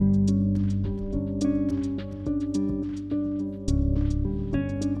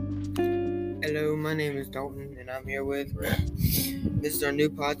my name is Dalton, and I'm here with This is our new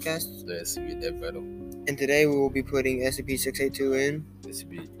podcast, the SCP Death Battle, and today we will be putting SCP-682 in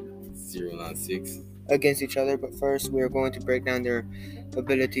SCP-096. against each other. But first, we are going to break down their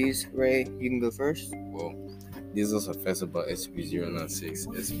abilities. Ray, you can go first. Well, these are some facts about SCP-096.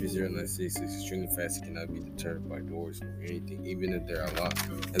 SCP-096 is extremely fast and cannot be deterred by doors or anything, even if they are locked,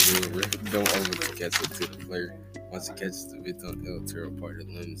 as it will don't over to catch up to the player. Once it catches the victim, it will tear apart the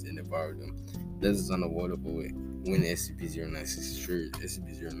limbs and devour them. This is unavoidable when SCP-096 is triggered.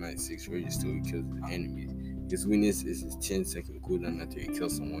 SCP-096 registers till he kills the enemy. His weakness is his 10-second cooldown after he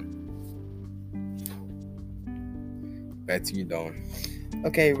kills someone. Back to you, Dawn.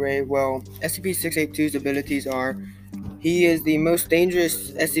 Okay, Ray. Well, SCP-682's abilities are: he is the most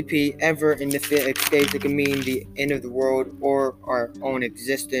dangerous SCP ever in the Phoenix Escapes. It can mean the end of the world or our own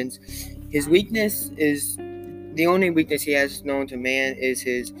existence. His weakness is the only weakness he has known to man is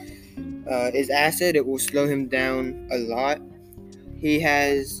his acid. It will slow him down a lot. He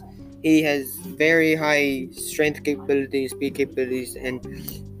has very high strength capabilities, speed capabilities, and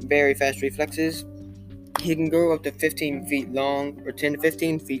very fast reflexes. He can grow up to 15 feet long, or 10 to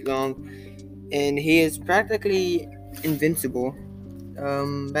 15 feet long, and he is practically invincible.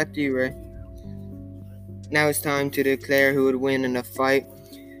 Back to you, Ray. Now it's time to declare who would win in a fight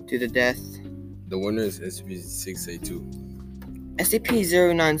to the death. The winner is SCP-682.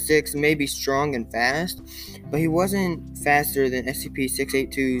 SCP-096 may be strong and fast, but he wasn't faster than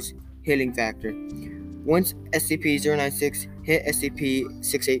SCP-682's healing factor. Once SCP-096 hit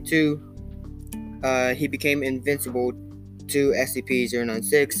SCP-682, he became invincible to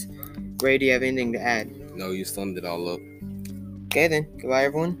SCP-096. Ray, do you have anything to add? No, you summed it all up. Okay then, goodbye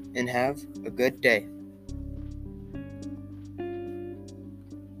everyone, and have a good day.